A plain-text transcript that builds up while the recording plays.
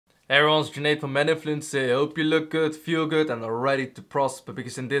Hey everyone, it's Junaid from Meninfluencer. I hope you look good, feel good and are ready to prosper,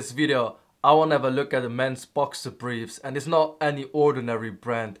 because in this video I want to have a look at the men's boxer briefs, and it's not any ordinary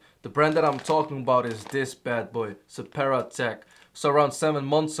brand. The brand that I'm talking about is this bad boy, Separatec. So around 7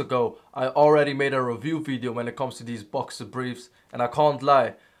 months ago I already made a review video when it comes to these boxer briefs, and I can't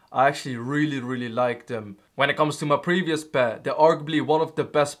lie, I actually really like them. When it comes to my previous pair, they're arguably one of the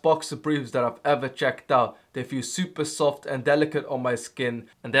best boxer briefs that I've ever checked out. They feel super soft and delicate on my skin,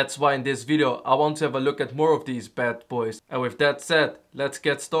 and that's why in this video I want to have a look at more of these bad boys. And with that said, let's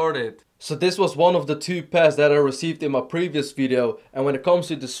get started. So this was one of the 2 pairs that I received in my previous video, and when it comes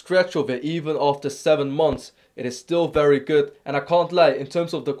to the stretch of it, even after 7 months, it is still very good. And I can't lie, in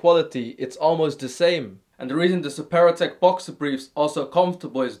terms of the quality, it's almost the same. And the reason the Separatec boxer briefs are so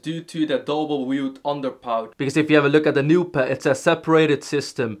comfortable is due to their double wheeled under pouch. Because if you have a look at the new pair, it's a separated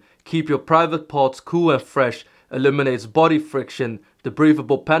system. Keep your private parts cool and fresh, eliminates body friction. The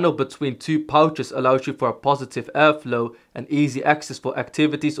breathable panel between 2 pouches allows you for a positive airflow and easy access for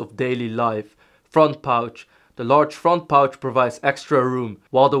activities of daily life. Front pouch. The large front pouch provides extra room,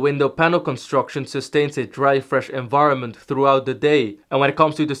 while the window panel construction sustains a dry, fresh environment throughout the day. And when it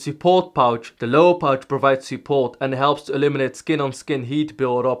comes to the support pouch, the lower pouch provides support and helps to eliminate skin-on-skin heat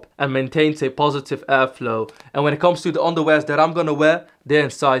build-up and maintains a positive airflow. And when it comes to the underwears that I'm gonna wear, they're in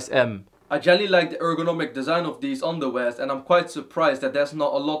size M. I generally like the ergonomic design of these underwears, and I'm quite surprised that there's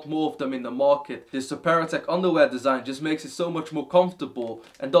not a lot more of them in the market. This Separatec underwear design just makes it so much more comfortable,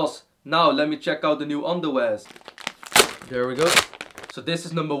 and thus, now let me check out the new underwears. There we go. So this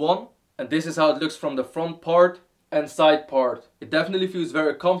is number 1, and this is how it looks from the front part and side part. It definitely feels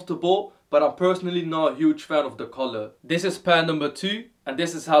very comfortable, but I'm personally not a huge fan of the color. This is pair number 2, and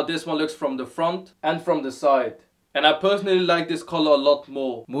this is how this one looks from the front and from the side. And I personally like this color a lot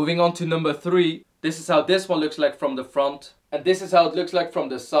more. Moving on to number 3, this is how this one looks like from the front, and this is how it looks like from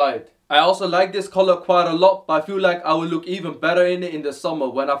the side. I also like this color quite a lot, but I feel like I will look even better in it in the summer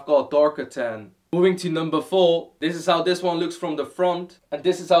when I've got a darker tan. Moving to number 4, this is how this one looks from the front, and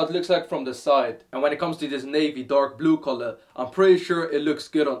this is how it looks like from the side. And when it comes to this navy dark blue color, I'm pretty sure it looks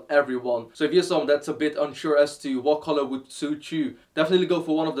good on everyone. So if you're someone that's a bit unsure as to what color would suit you, definitely go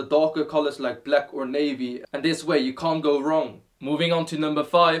for one of the darker colors like black or navy, and this way you can't go wrong. Moving on to number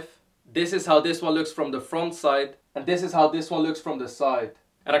 5, this is how this one looks from the front side, and this is how this one looks from the side.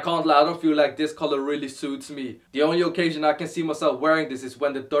 And I can't lie, I don't feel like this color really suits me. The only occasion I can see myself wearing this is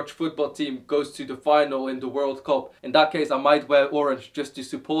when the Dutch football team goes to the final in the World Cup. In that case I might wear orange just to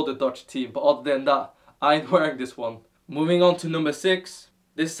support the Dutch team, but other than that, I ain't wearing this one. Moving on to number 6,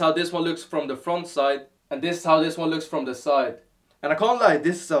 this is how this one looks from the front side, and this is how this one looks from the side. And I can't lie,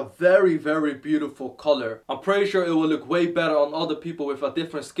 this is a very beautiful color. I'm pretty sure it will look way better on other people with a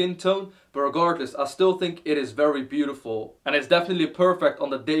different skin tone, but regardless, I still think it is very beautiful. And it's definitely perfect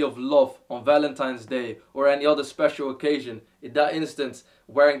on the day of love, on Valentine's Day, or any other special occasion. In that instance,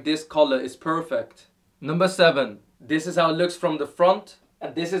 wearing this color is perfect. Number 7, this is how it looks from the front,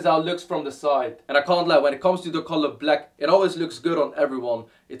 and this is how it looks from the side. And I can't lie, when it comes to the color black, it always looks good on everyone.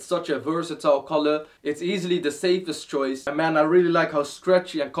 It's such a versatile color. It's easily the safest choice. And man, I really like how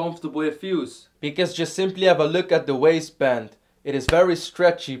stretchy and comfortable it feels. Because just simply have a look at the waistband. It is very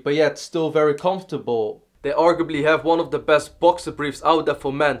stretchy, but yet still very comfortable. They arguably have one of the best boxer briefs out there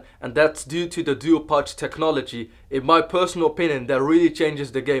for men, and that's due to the dual pouch technology. In my personal opinion, that really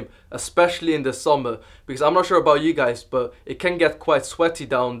changes the game, especially in the summer. Because I'm not sure about you guys, but it can get quite sweaty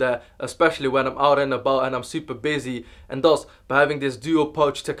down there, especially when I'm out and about and I'm super busy. And thus, by having this dual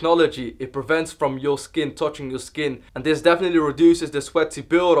pouch technology, it prevents from your skin touching your skin, and this definitely reduces the sweaty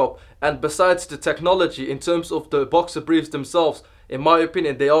buildup. And besides the technology, in terms of the boxer briefs themselves, in my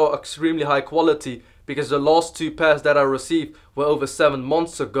opinion, they are extremely high quality. Because the last 2 pairs that I received were over 7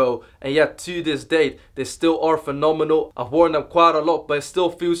 months ago, and yet to this date they still are phenomenal. I've worn them quite a lot, but it still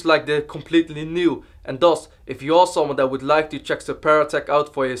feels like they're completely new. And thus, if you are someone that would like to check Separatec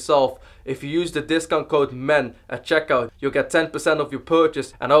out for yourself, if you use the discount code MEN at checkout, you'll get 10% of your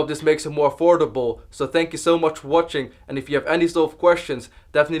purchase, and I hope this makes it more affordable. So thank you so much for watching, and if you have any sort of questions,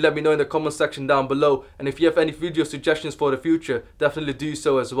 definitely let me know in the comment section down below. And if you have any video suggestions for the future, definitely do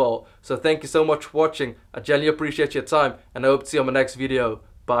so as well. So thank you so much for watching. I genuinely appreciate your time, and I hope to see you on my next video.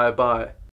 Bye bye.